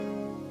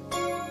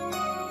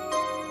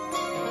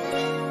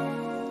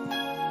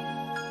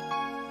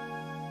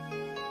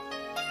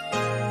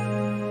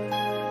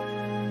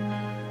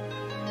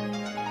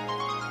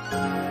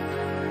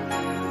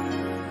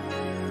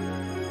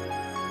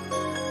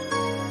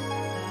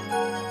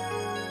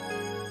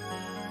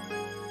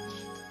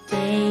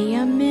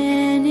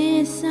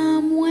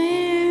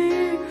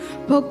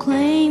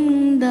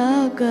proclaiming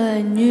the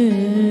good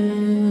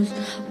news,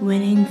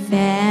 winning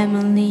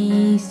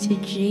families to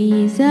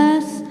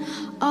Jesus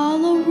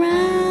all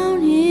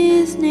around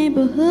his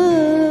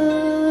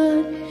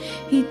neighborhood.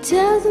 He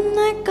tells them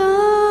that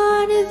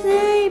God is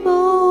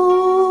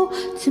able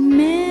to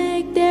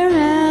make their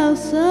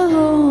house a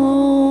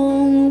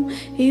home.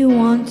 He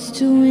wants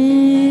to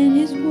win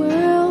his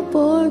world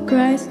for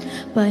Christ,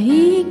 but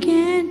he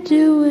can't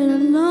do it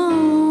alone.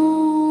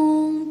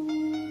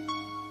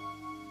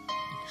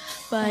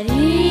 But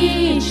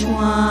each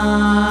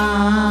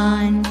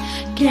one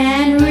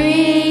can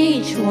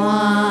reach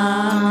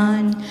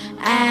one.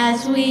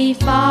 As we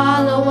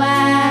follow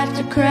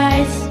after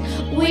Christ,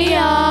 we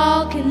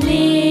all can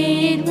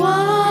lead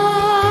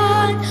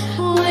one.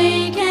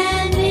 We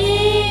can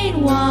lead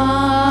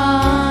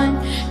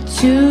one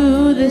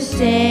to the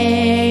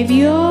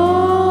Savior,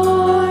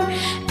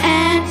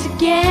 and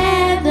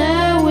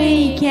together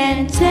we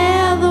can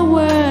tell the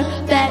world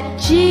that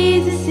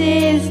Jesus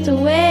is the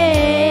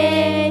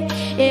way.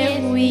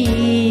 If we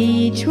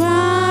each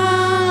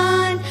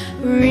one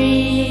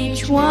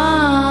reach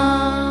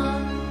one.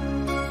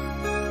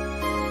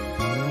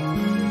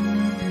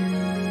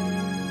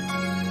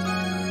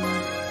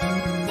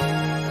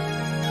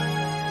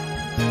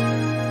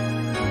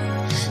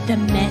 The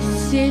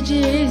message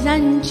is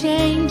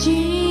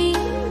unchanging,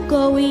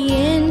 going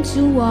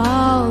into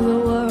all the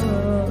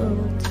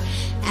world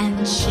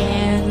and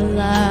share the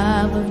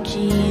love of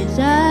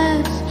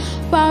Jesus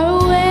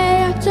far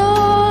away,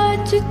 door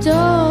to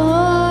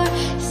door.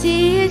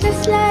 See,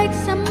 just like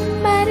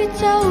somebody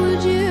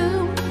told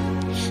you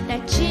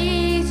that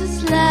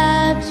Jesus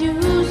loves you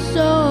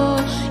so,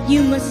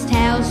 you must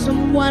tell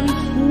someone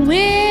who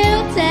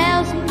will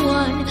tell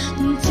someone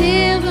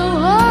until the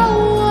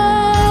whole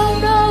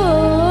world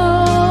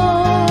knows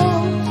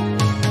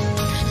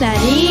that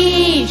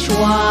each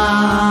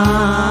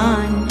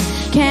one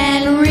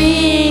can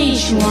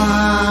reach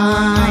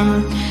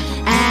one.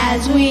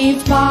 As we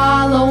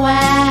follow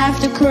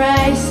after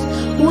Christ,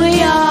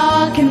 we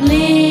all can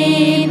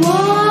lead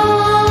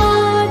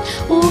one.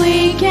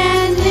 We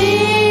can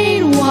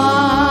lead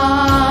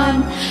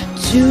one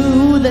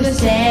to the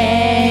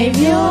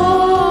Savior,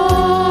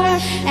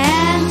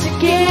 and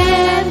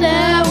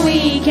together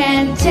we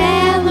can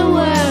tell the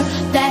world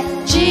that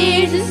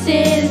Jesus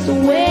is the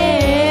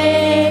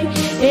way.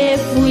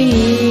 If we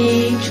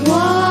each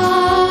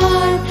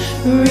one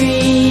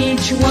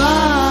reach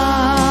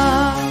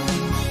one.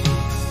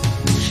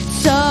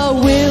 So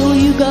will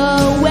you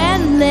go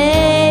and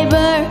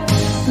labor?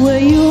 Will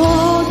you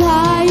hold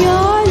high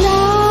your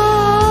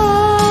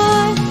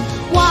light?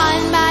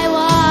 One by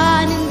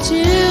one and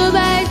two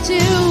by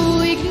two,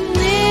 we can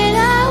lead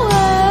our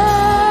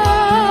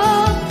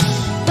world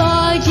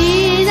for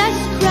Jesus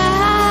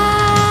Christ.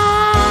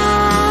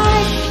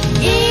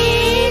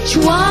 Each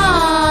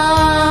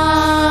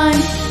one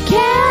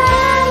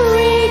can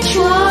reach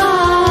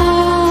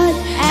one.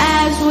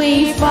 As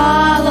we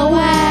follow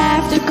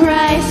after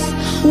Christ,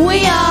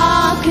 we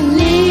all can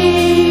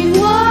lead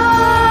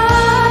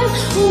one.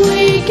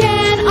 We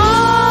can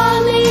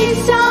all lead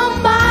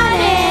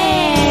somebody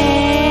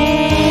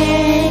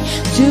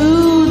to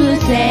the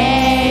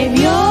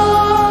Savior,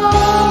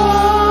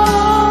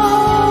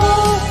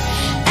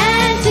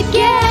 and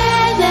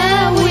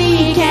together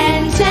we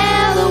can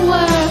tell the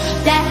world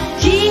that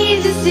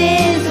Jesus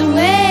is the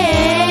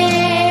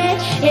way.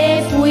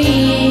 If we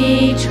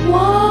each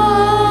one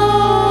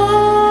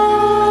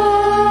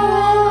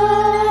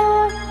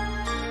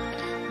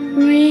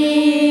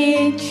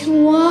reach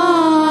one.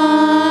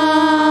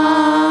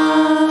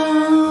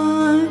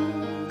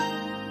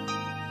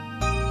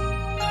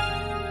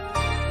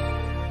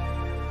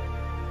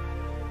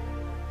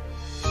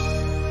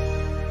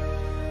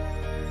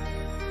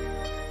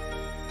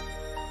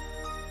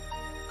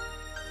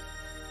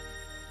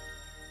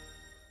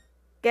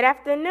 Good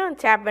afternoon,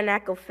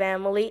 Tabernacle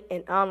family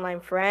and online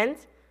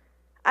friends.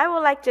 I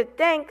would like to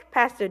thank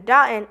Pastor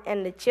Dalton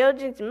and the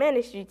children's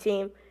ministry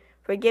team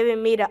for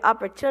giving me the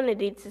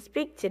opportunity to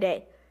speak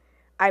today.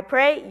 I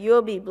pray you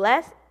will be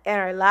blessed and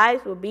our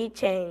lives will be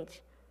changed.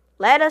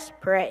 Let us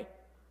pray.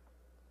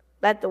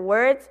 Let the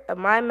words of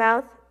my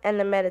mouth and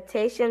the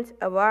meditations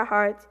of our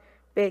hearts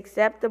be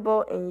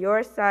acceptable in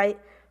your sight,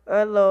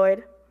 O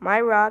Lord,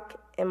 my rock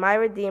and my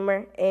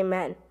redeemer.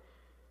 Amen.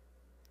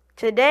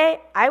 Today,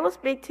 I will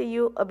speak to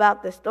you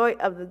about the story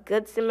of the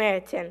Good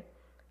Samaritan.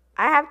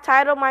 I have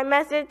titled my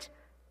message,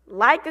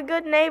 Like a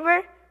Good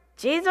Neighbor,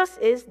 Jesus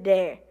is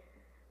There.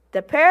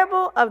 The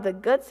parable of the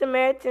Good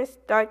Samaritan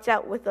starts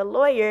out with a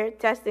lawyer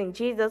testing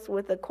Jesus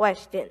with a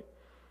question,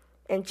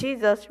 and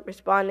Jesus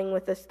responding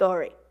with a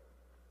story.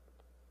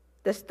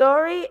 The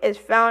story is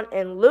found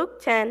in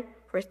Luke 10,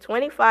 verse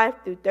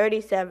 25 through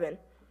 37.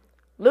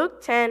 Luke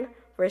 10,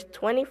 verse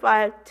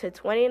 25 to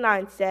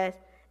 29 says,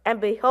 And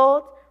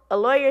behold, a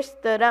lawyer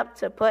stood up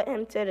to put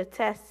him to the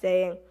test,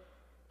 saying,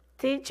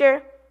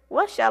 Teacher,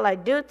 what shall I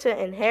do to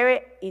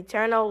inherit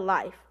eternal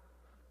life?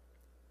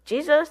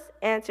 Jesus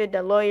answered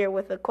the lawyer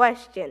with a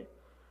question.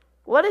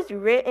 What is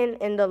written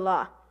in the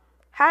law?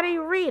 How do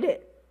you read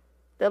it?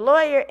 The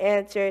lawyer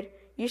answered,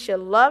 "You should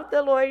love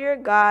the Lord your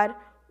God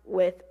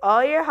with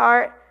all your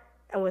heart,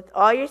 and with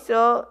all your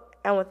soul,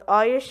 and with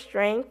all your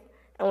strength,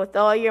 and with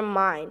all your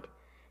mind,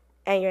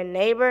 and your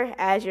neighbor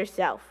as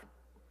yourself."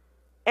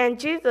 And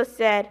Jesus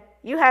said,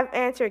 "You have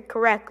answered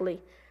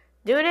correctly.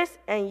 Do this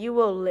and you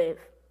will live."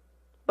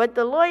 But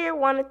the lawyer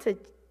wanted to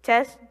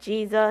test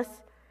Jesus.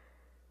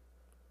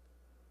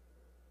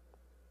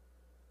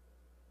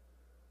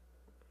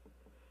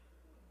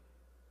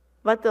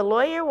 But the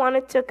lawyer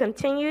wanted to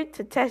continue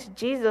to test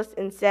Jesus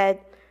and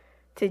said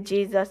to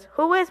Jesus,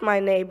 "Who is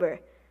my neighbor?"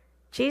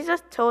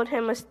 Jesus told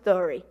him a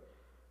story.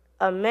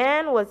 A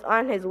man was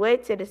on his way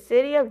to the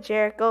city of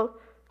Jericho,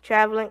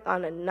 traveling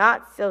on a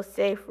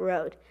not-so-safe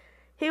road.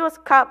 He was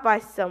caught by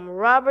some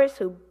robbers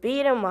who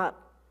beat him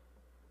up.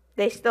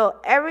 They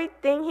stole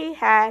everything he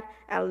had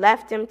and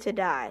left him to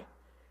die.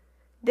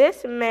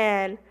 This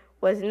man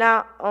was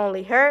not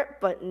only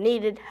hurt, but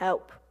needed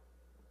help.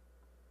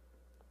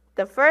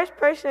 The first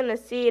person to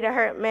see the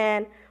hurt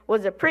man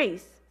was a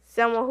priest,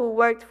 someone who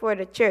worked for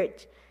the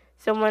church,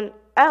 someone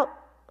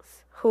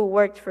else who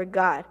worked for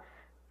God.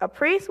 A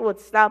priest would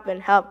stop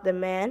and help the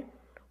man.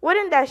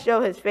 Wouldn't that show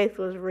his faith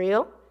was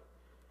real?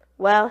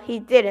 Well, he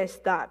didn't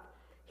stop.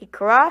 He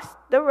crossed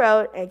the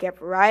road and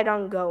kept right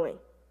on going.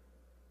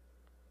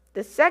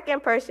 The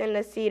second person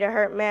to see the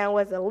hurt man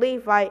was a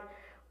Levite,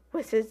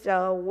 which is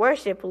a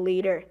worship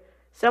leader,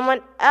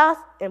 someone else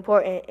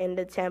important in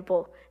the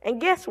temple. And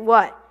guess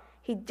what?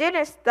 He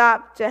didn't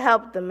stop to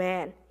help the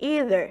man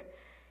either.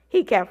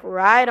 He kept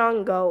right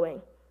on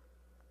going.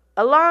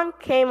 Along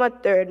came a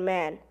third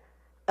man,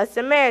 a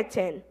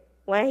Samaritan.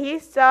 When he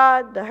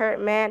saw the hurt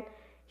man,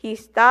 he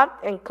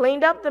stopped and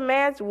cleaned up the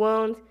man's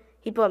wounds.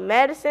 He put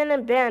medicine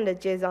and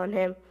bandages on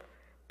him,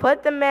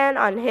 put the man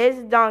on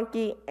his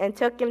donkey, and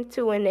took him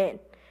to an inn,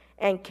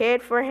 and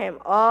cared for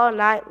him all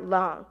night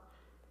long.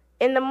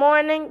 In the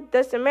morning,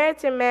 the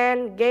Samaritan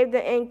man gave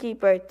the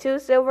innkeeper 2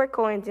 silver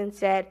coins and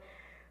said,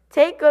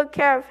 "Take good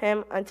care of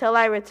him until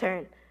I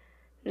return."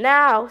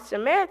 Now,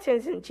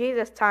 Samaritans in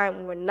Jesus'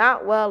 time were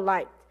not well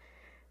liked.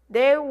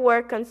 They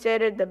were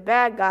considered the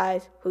bad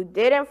guys who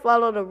didn't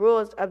follow the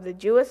rules of the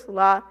Jewish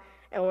law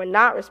and were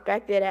not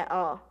respected at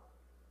all.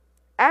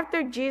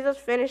 After Jesus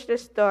finished the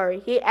story,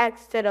 he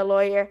asked the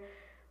lawyer,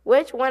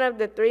 which one of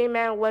the 3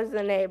 men was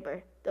the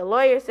neighbor. The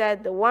lawyer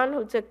said, "The one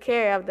who took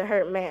care of the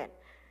hurt man."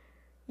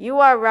 "You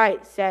are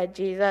right," said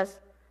Jesus.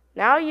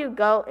 "Now you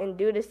go and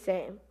do the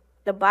same."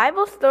 The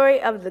Bible story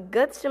of the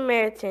Good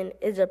Samaritan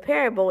is a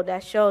parable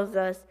that shows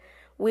us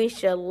we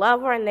should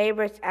love our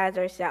neighbors as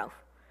ourselves.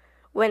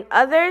 When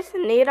others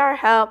need our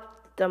help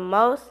the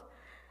most,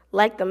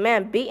 like the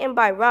man beaten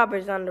by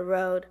robbers on the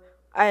road,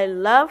 our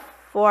love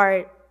for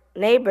our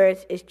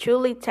neighbors is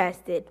truly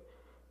tested.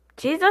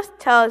 Jesus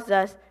tells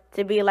us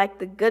to be like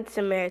the Good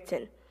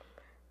Samaritan,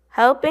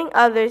 helping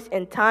others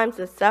in times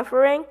of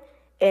suffering,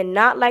 and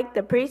not like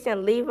the priest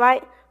and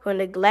Levite who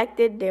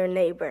neglected their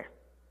neighbor.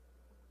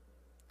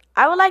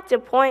 I would like to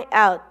point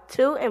out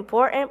 2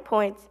 important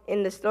points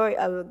in the story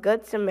of a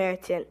Good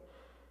Samaritan.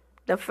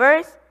 The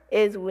first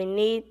is we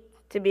need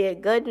to be a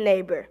good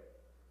neighbor.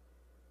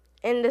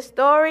 In the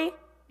story,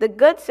 the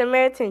Good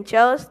Samaritan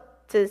chose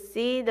to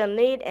see the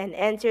need and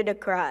answer the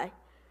cry.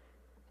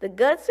 The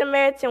Good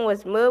Samaritan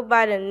was moved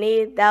by the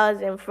need that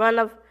was in front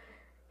of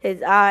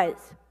his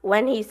eyes.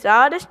 When he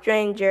saw the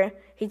stranger,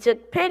 he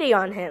took pity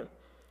on him.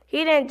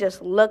 He didn't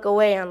just look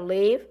away and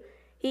leave.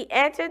 He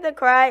answered the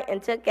cry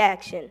and took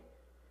action.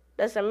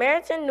 The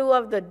Samaritan knew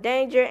of the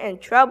danger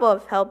and trouble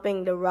of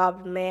helping the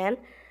robbed man,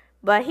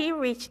 but he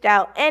reached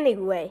out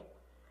anyway,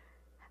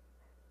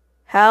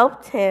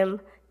 helped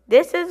him.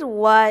 This is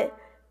what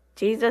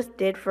Jesus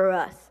did for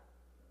us.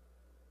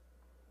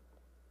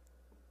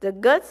 The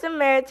Good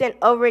Samaritan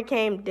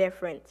overcame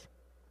difference.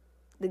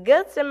 The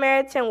Good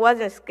Samaritan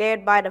wasn't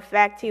scared by the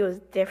fact he was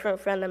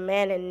different from the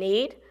man in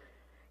need.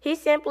 He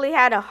simply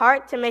had a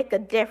heart to make a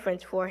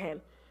difference for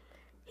him.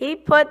 He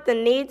put the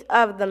needs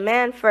of the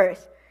man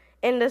first.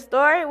 In the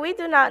story, we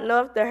do not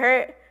know if the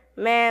hurt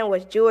man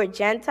was Jew or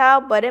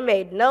Gentile, but it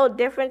made no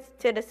difference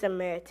to the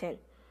Samaritan.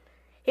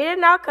 He did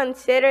not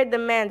consider the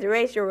man's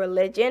race or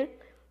religion.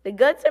 The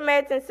Good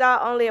Samaritan saw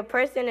only a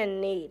person in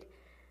need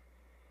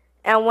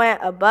and went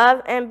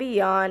above and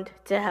beyond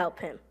to help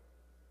him.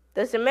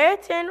 The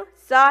Samaritan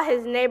saw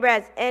his neighbor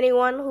as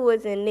anyone who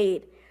was in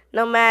need,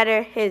 no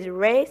matter his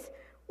race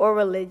or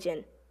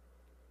religion.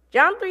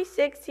 John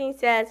 3:16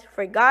 says,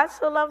 "For God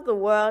so loved the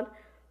world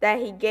that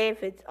he gave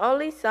his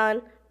only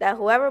Son, that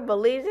whoever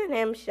believes in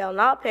him shall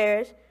not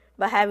perish,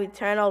 but have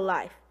eternal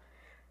life."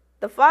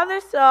 The Father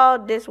saw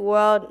this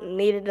world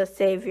needed a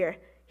Savior.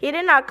 He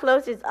did not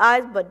close his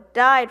eyes, but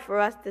died for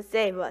us to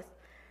save us.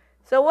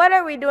 So what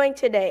are we doing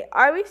today?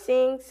 Are we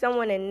seeing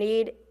someone in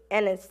need,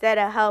 and instead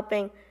of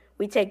helping,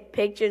 we take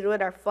pictures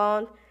with our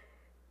phones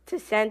to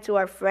send to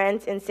our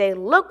friends and say,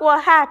 "Look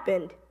what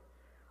happened"?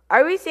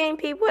 Are we seeing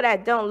people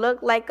that don't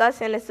look like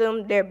us and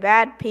assume they're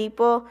bad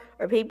people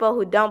or people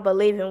who don't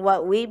believe in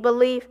what we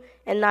believe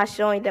and not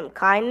showing them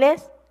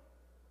kindness?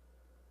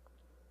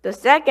 The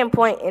second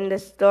point in the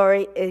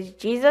story is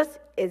Jesus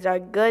is our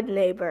good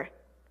neighbor.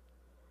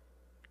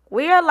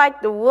 We are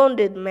like the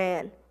wounded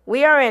man.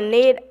 We are in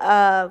need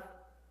of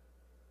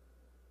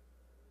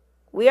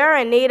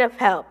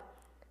help.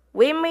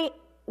 We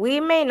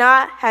may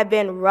not have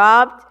been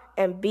robbed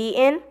and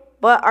beaten,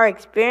 but our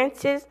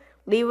experiences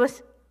leave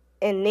us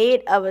in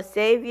need of a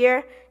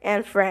Savior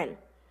and friend.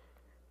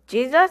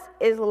 Jesus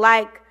is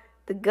like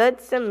the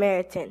Good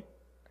Samaritan.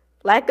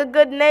 Like a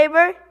good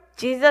neighbor,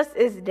 Jesus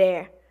is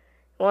there.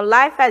 When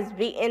life has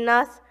beaten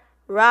us,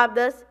 robbed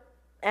us,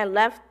 and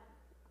left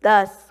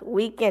us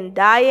weak and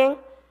dying,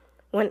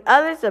 when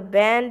others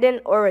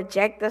abandon or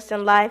reject us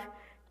in life,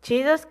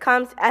 Jesus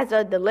comes as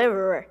a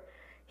deliverer.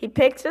 He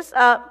picks us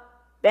up,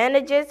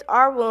 bandages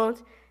our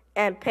wounds,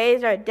 and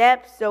pays our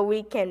debts so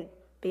we can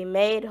be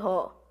made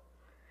whole.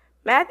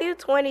 Matthew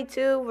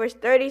 22, verse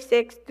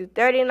 36 to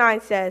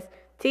 39 says,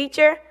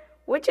 "Teacher,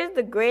 which is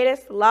the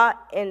greatest law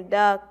in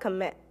the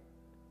commandment?"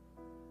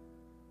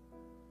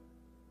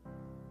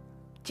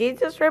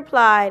 Jesus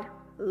replied,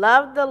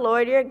 "Love the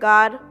Lord your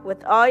God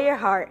with all your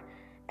heart,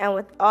 and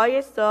with all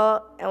your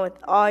soul, and with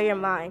all your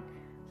mind.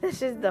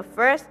 This is the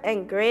first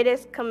and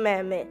greatest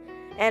commandment,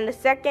 and the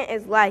second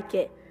is like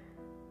it.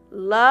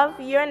 Love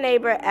your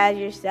neighbor as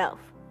yourself."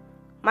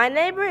 My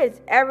neighbor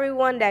is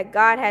everyone that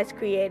God has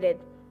created.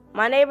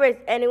 My neighbor is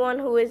anyone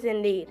who is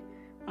in need.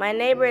 My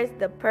neighbor is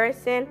the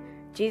person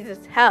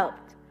Jesus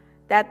helped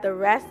that the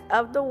rest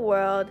of the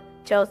world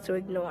chose to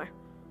ignore.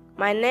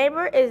 My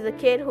neighbor is the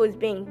kid who is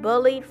being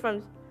bullied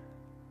from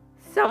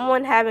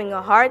someone having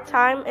a hard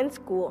time in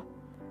school.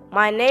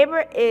 My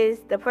neighbor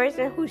is the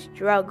person who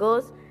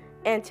struggles,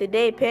 and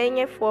today paying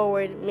it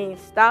forward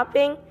means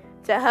stopping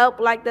to help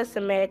like the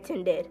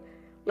Samaritan did.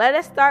 Let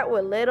us start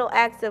with little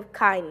acts of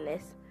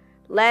kindness.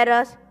 Let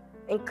us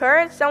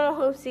encourage someone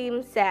who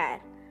seems sad.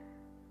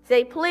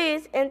 Say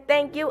please and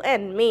thank you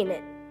and mean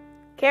it.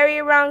 Carry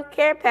around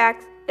care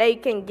packs that you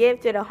can give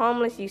to the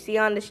homeless you see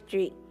on the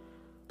street.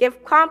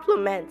 Give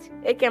compliments.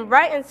 It can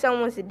brighten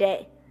someone's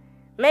day.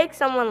 Make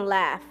someone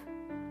laugh.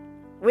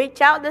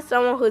 Reach out to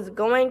someone who's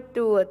going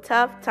through a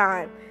tough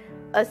time.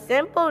 A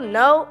simple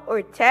note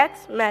or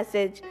text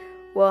message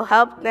will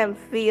help them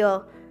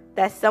feel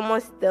that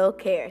someone still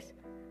cares.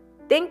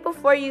 Think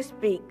before you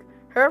speak.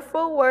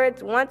 Hurtful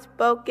words once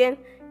spoken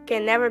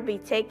can never be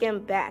taken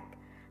back.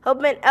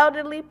 Help an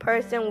elderly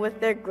person with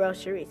their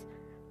groceries.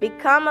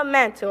 Become a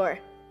mentor.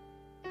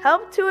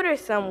 Help tutor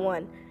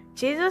someone.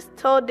 Jesus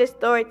told this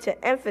story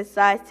to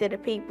emphasize to the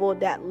people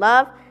that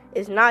love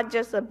is not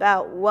just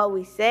about what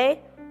we say,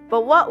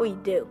 but what we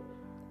do.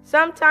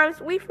 Sometimes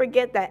we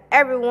forget that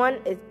everyone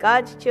is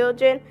God's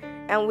children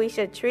and we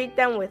should treat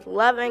them with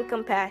love and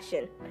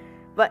compassion.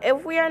 But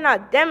if we are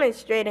not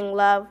demonstrating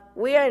love,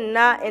 we are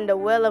not in the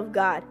will of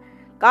God.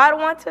 God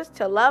wants us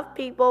to love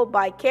people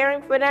by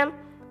caring for them.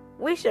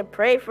 We should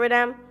pray for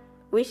them.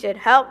 We should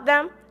help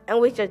them, and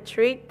we should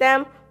treat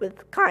them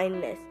with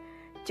kindness,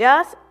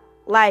 just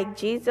like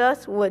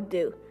Jesus would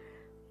do.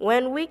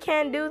 When we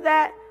can do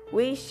that,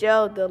 we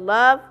show the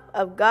love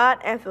of God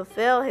and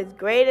fulfill His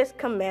greatest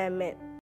commandment.